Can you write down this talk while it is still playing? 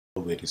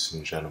Ladies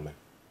and gentlemen,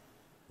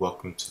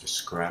 welcome to the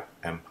Scrap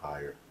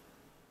Empire,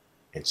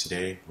 and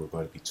today we're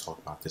going to be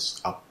talking about this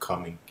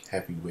upcoming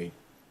heavyweight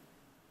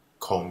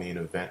co-main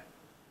event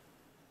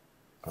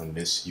on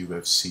this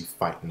UFC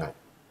fight night,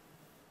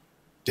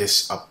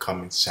 this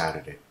upcoming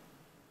Saturday.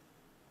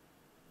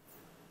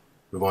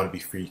 We're going to be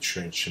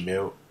featuring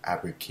Shamil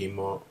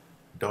Abdurakhimov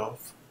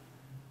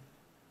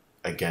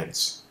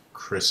against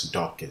Chris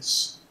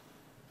Daukaus.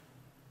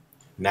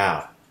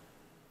 Now,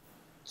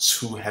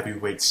 two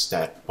heavyweights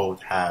that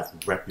both have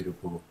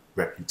reputable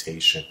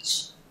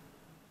reputations.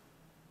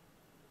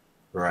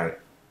 Right.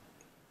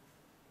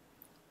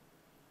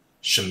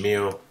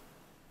 Shamil,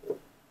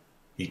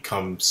 he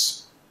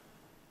comes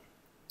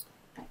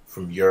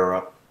from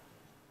Europe,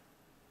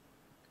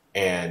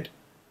 and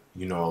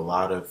a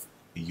lot of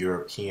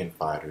European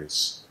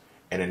fighters.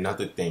 And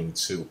another thing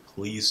too,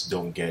 please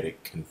don't get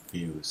it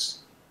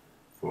confused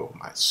for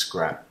my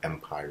Scrap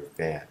Empire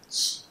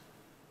fans.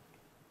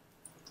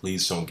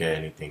 Please don't get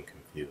anything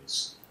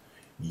confused.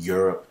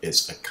 Europe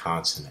is a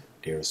continent.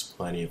 There's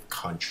plenty of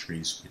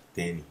countries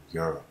within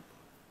Europe.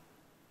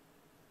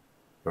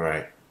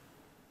 Right?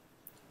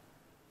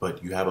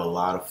 But you have a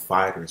lot of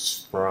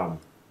fighters from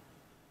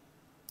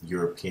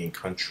European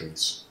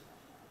countries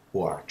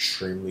who are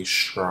extremely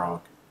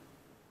strong,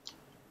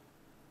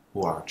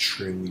 who are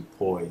extremely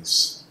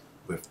poised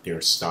with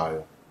their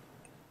style,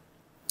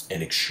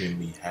 and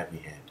extremely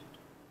heavy-handed.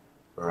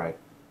 Right?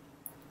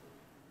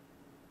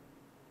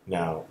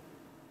 Now,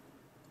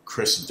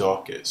 Chris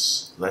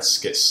Daukaus, let's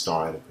get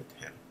started with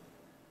him.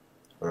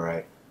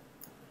 Alright?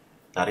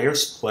 Now,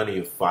 there's plenty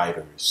of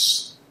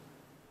fighters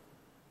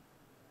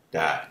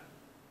that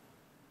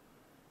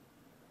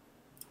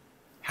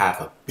have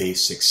a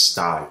basic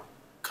style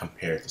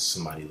compared to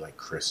somebody like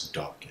Chris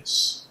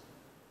Daukaus.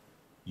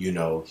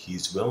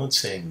 He's willing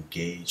to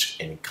engage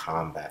in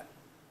combat.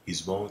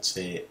 He's willing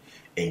to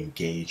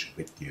engage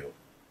with you.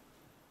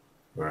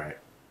 Right?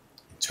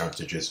 In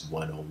terms of just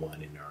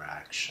one-on-one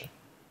interaction.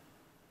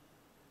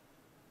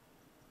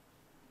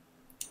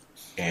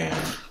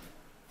 And,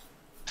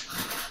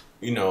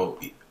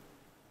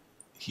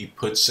 he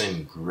puts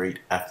in great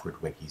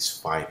effort when he's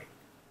fighting.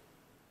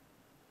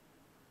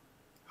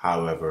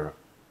 However,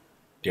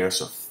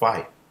 there's a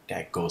fight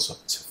that goes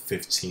up to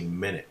 15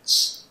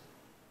 minutes.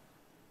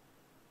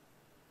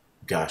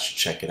 You guys should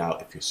check it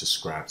out if you're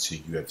subscribed to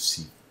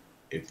UFC,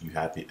 if you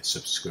have a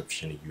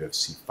subscription to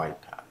UFC Fight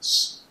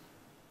Pass.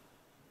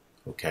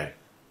 Okay.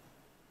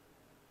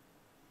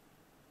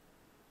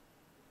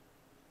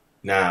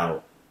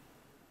 Now,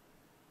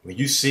 when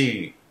you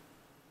see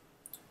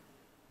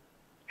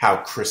how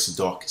Chris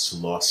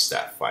Daukaus lost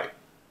that fight,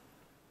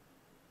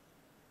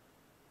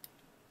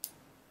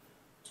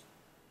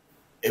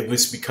 it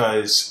was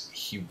because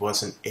he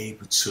wasn't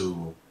able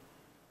to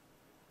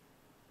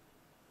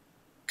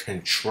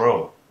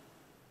control.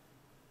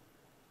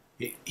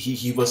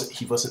 He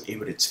wasn't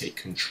able to take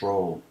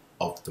control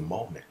of the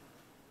moment.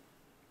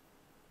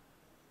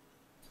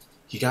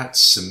 He got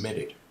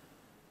submitted,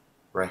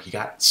 right? He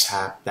got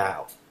tapped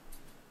out.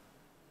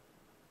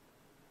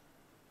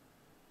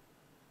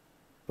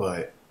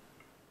 But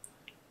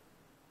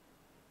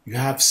you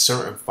have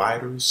certain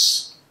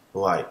fighters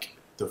like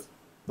the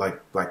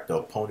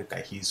opponent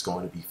that he's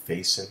going to be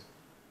facing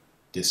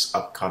this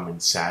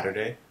upcoming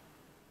Saturday.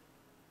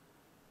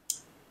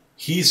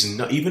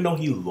 Even though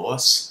he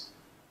lost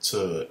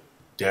to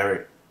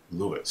Derek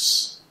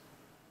Lewis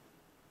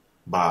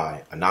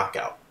by a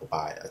knockout, or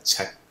by a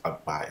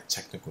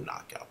technical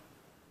knockout.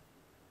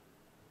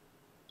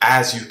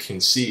 As you can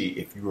see,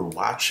 if you were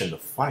watching the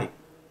fight,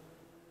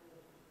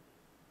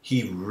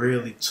 he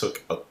really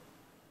took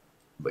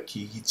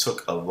he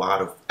took a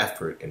lot of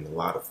effort and a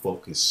lot of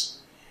focus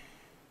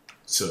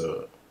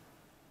to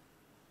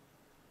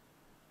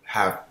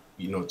have,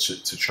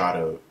 to try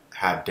to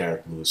have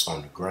Derek Lewis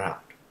on the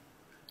ground.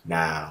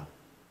 Now,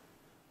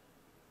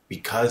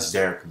 because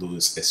Derek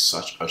Lewis is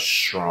such a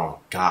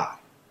strong guy,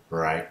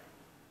 right?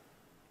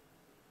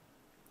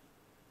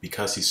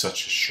 Because he's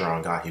such a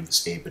strong guy, he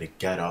was able to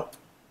get up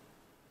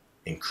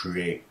and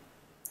create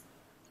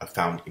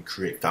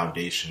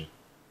foundation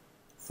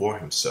for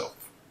himself.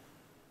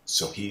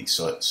 So he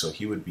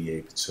would be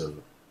able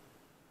to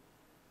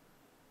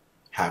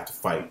have the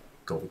fight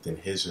go within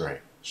his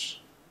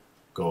range,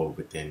 go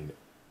within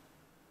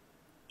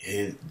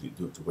the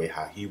way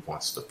how he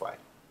wants to fight.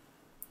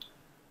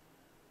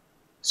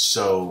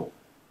 So,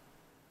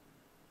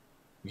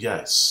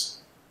 yes,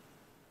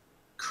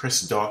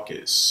 Chris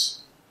Daukaus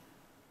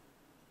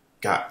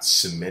got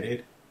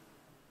submitted,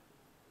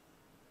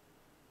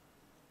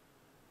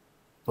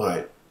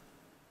 but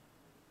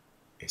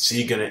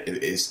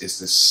is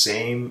the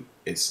same,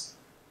 is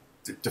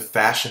the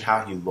fashion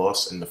how he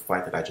lost in the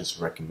fight that I just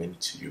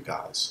recommended to you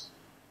guys,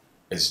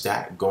 is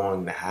that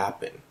going to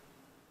happen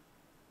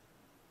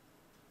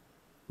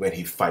when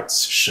he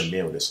fights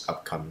Shamil this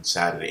upcoming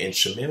Saturday? And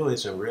Shamil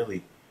isn't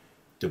really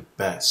the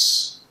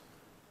best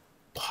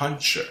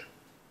puncher,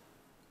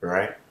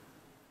 right?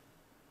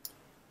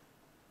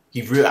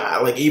 He really,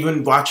 like,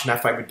 even watching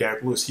that fight with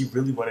Derek Lewis, he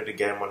really wanted to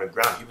get him on the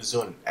ground. He was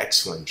doing an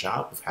excellent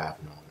job of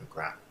having him on the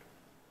ground.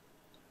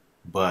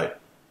 But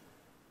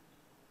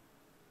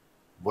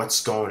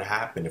what's going to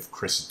happen if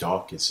Chris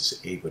Daukaus is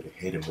able to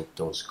hit him with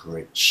those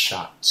great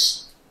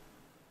shots?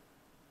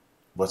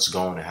 What's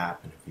going to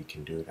happen if he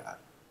can do that?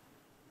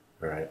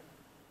 Right?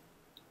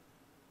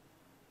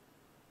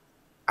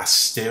 I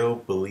still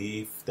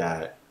believe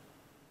that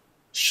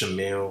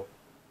Shamil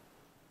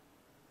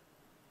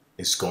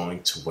is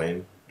going to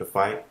win the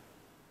fight,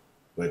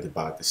 whether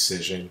by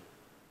decision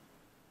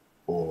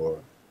or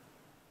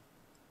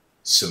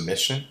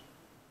submission.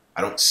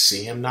 I don't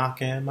see him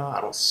knocking him out.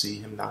 I don't see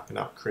him knocking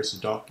out Chris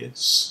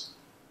Daukaus.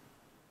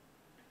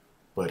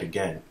 But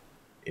again,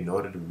 in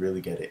order to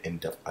really get an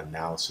in-depth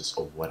analysis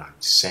of what I'm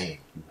saying,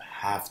 you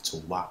have to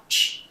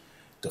watch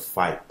the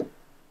fight.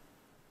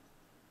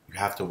 You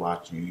have to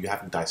watch, you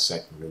have to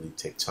dissect and really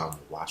take time to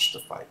watch the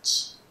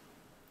fights.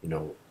 You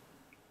know,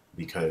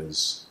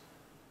 because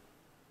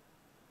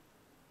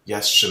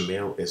yes,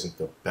 Shamil isn't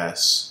the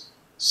best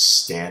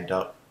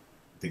stand-up,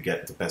 to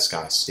get the best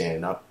guy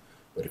standing up,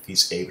 but if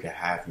he's able to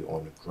have you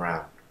on the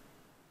ground,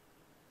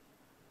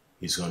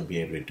 he's going to be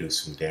able to do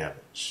some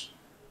damage.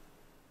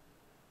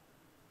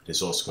 But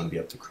it's also going to be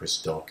up to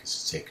Chris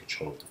Daukaus to take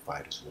control of the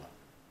fight as well.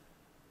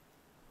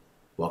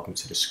 Welcome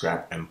to the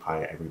Scrap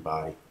Empire,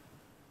 everybody.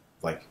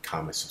 Like,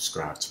 comment,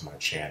 subscribe to my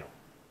channel.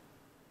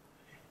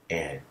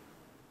 And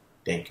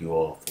thank you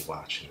all for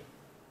watching.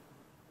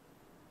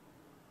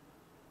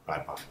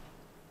 Bye-bye.